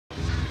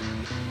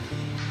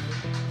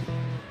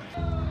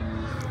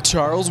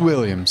Charles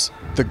Williams,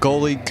 the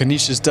goalie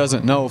Canisius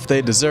doesn't know if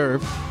they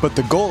deserve, but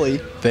the goalie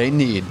they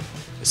need.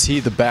 Is he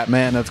the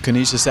Batman of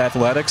Canisius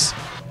athletics?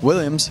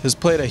 Williams has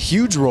played a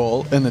huge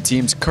role in the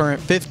team's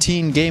current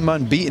 15-game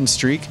unbeaten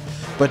streak,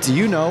 but do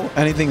you know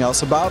anything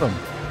else about him?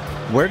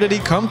 Where did he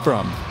come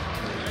from?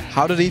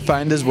 How did he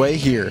find his way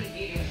here?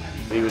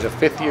 He was a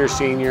fifth-year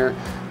senior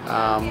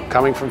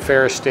coming from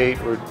Ferris State,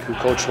 who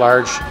Coach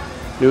Large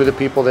knew the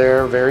people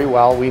there very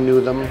well. We knew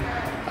them,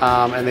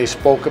 and they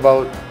spoke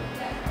about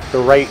the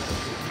right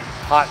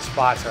hot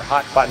spots or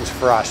hot buttons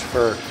for us,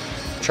 for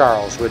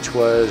Charles, which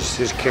was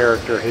his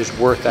character, his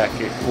work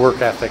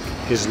ethic,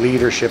 his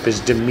leadership,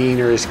 his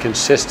demeanor, his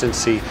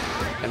consistency,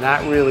 and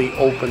that really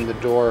opened the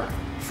door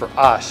for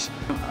us.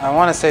 I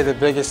want to say the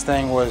biggest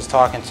thing was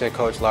talking to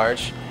Coach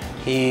Large.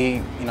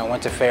 He,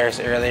 went to Ferris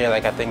earlier,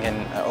 like I think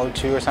in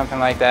 '02 or something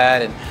like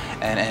that,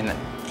 and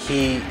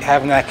he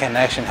having that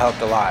connection helped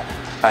a lot.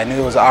 I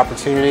knew it was an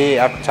opportunity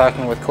after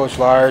talking with Coach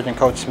Large and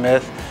Coach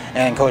Smith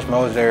and Coach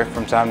Moser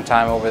from time to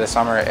time over the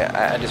summer.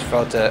 I just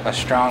felt a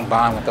strong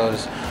bond with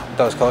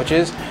those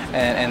coaches,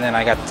 and then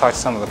I got to talk to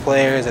some of the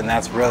players, and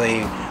that's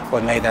really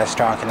what made that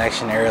strong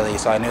connection early.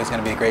 So I knew it was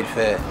going to be a great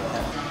fit.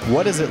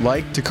 What is it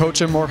like to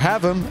coach him or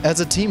have him as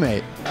a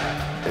teammate?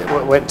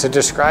 To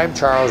describe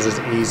Charles is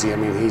easy. I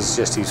mean, he's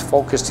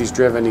focused, he's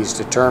driven, he's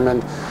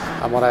determined.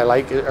 And what I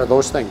like are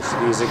those things.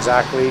 He's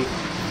exactly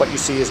what you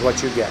see is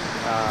what you get.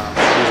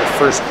 He's a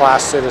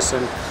first-class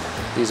citizen.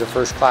 He's a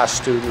first-class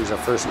student. He's a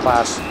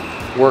first-class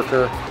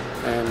worker.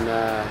 And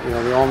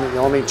the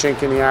only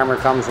chink in the armor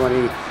comes when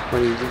he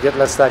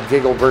lets that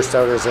giggle burst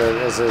out as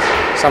a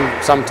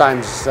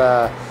sometimes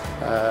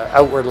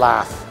outward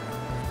laugh.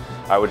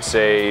 I would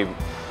say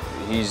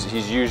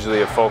he's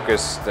usually a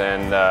focused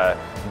and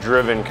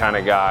driven kind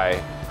of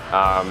guy.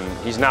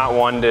 He's not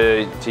one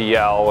to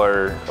yell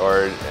or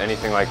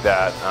anything like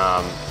that,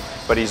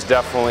 but he's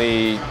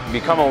definitely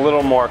become a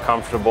little more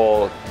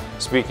comfortable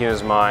speaking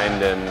his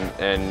mind,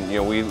 and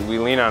we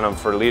lean on him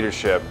for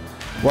leadership.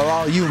 While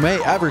all you may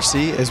ever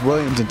see is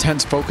Williams'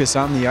 intense focus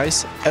on the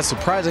ice, as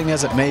surprising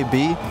as it may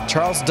be,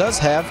 Charles does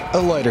have a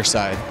lighter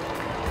side.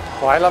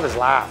 Well, I love his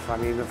laugh. I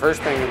mean, the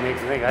first thing that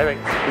makes me think, I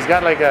think he's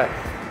got like a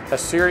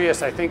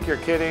serious, I think you're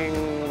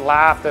kidding,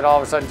 laugh that all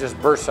of a sudden just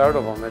bursts out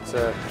of him. It's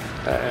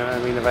I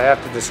mean, if I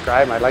have to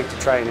describe him, I'd like to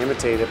try and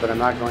imitate it, but I'm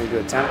not going to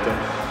attempt it.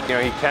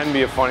 He can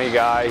be a funny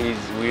guy.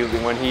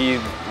 When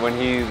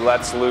he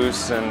lets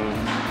loose, and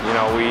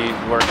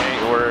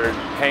we're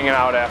hanging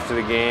out after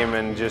the game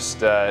and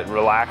just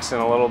relaxing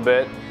a little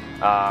bit.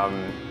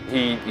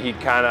 He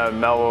kind of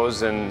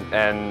mellows,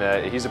 and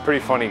he's a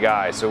pretty funny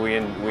guy, so we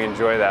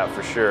enjoy that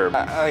for sure.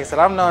 Like I said,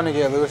 I'm known to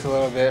get loose a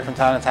little bit from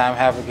time to time,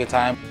 have a good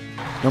time.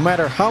 No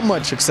matter how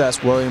much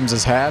success Williams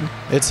has had,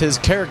 it's his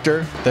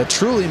character that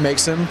truly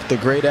makes him the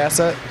great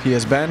asset he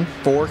has been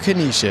for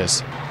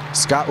Canisius.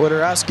 Scott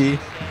Wodorowski,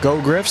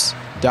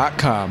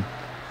 GoGriffs.com.